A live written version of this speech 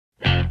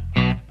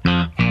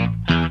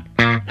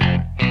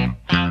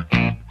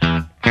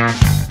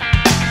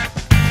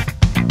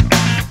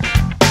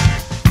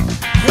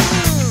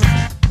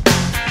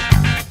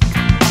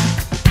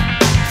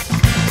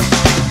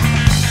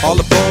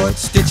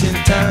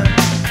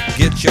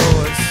got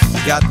yours,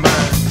 got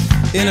mine.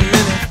 In a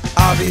minute,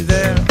 I'll be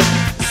there.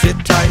 Sit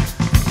tight,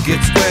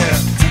 get square.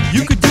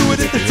 You could do it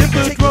at the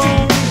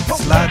Tipperdrome.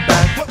 Slide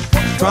back,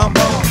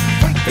 trombone.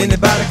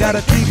 Anybody got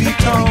a TV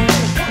tone?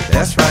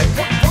 That's right.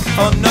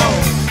 Oh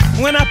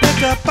no. When I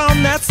pick up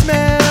on that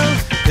smell,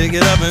 pick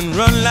it up and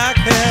run like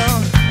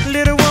hell.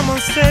 Little woman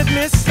said,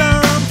 Miss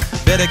Some,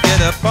 better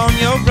get up on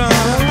your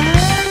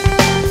run.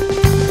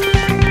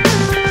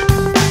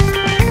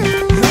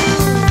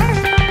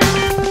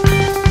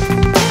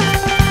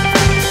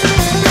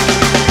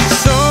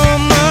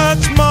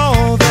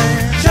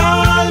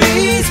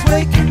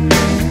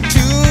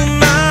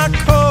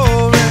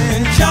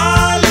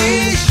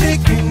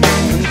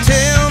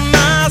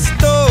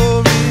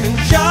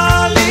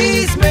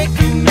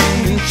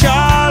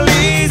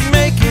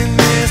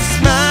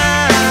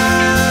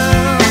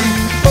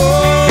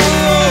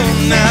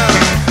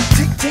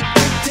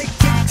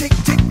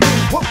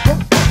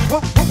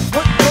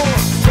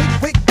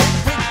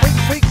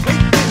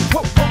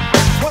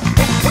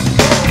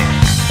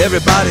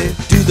 Everybody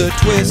do the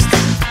twist.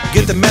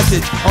 Get the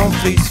message on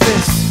Fleet's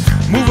fist.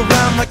 Move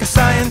around like a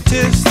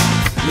scientist.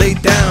 Lay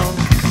down,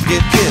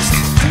 get kissed.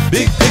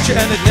 Big picture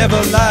and it never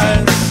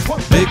lies.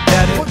 Big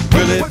Daddy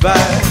will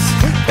advise.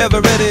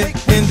 Ever ready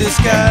in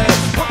disguise.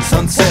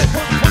 Sunset,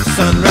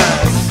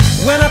 sunrise.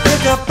 When I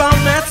pick up on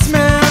that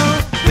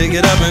smell, pick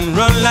it up and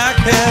run like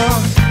hell.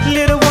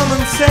 Little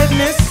woman said,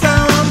 Miss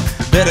Some,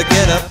 better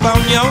get up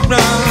on your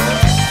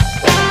run.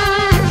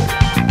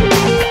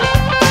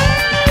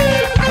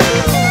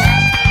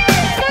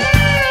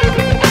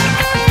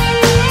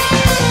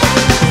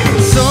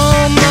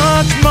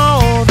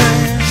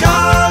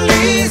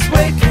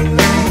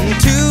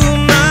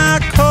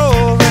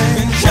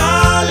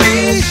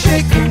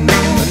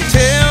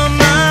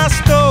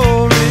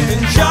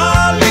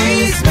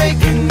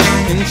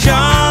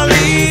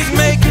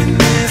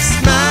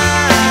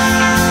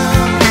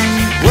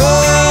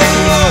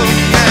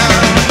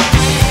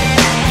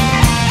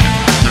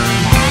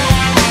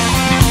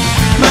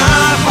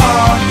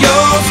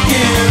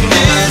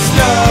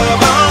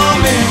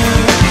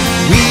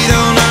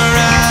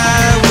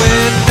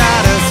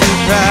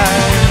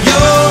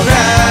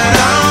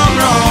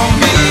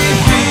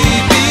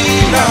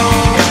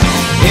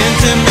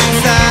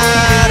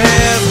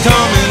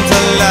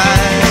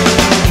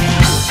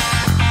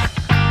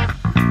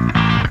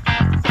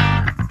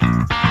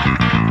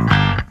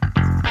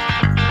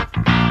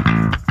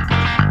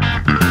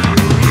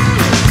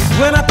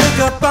 When I pick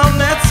up on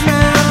that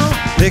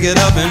smell, pick it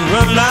up and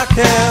run like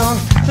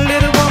hell.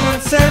 Little woman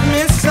said,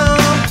 Miss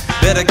Some,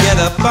 better get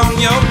up on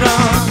your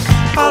run.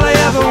 All I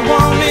ever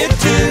wanted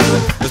to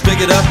was pick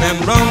it up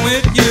and run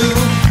with you.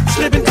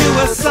 Slip into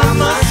a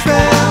summer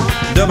spell,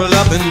 double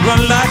up and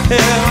run like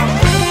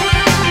hell.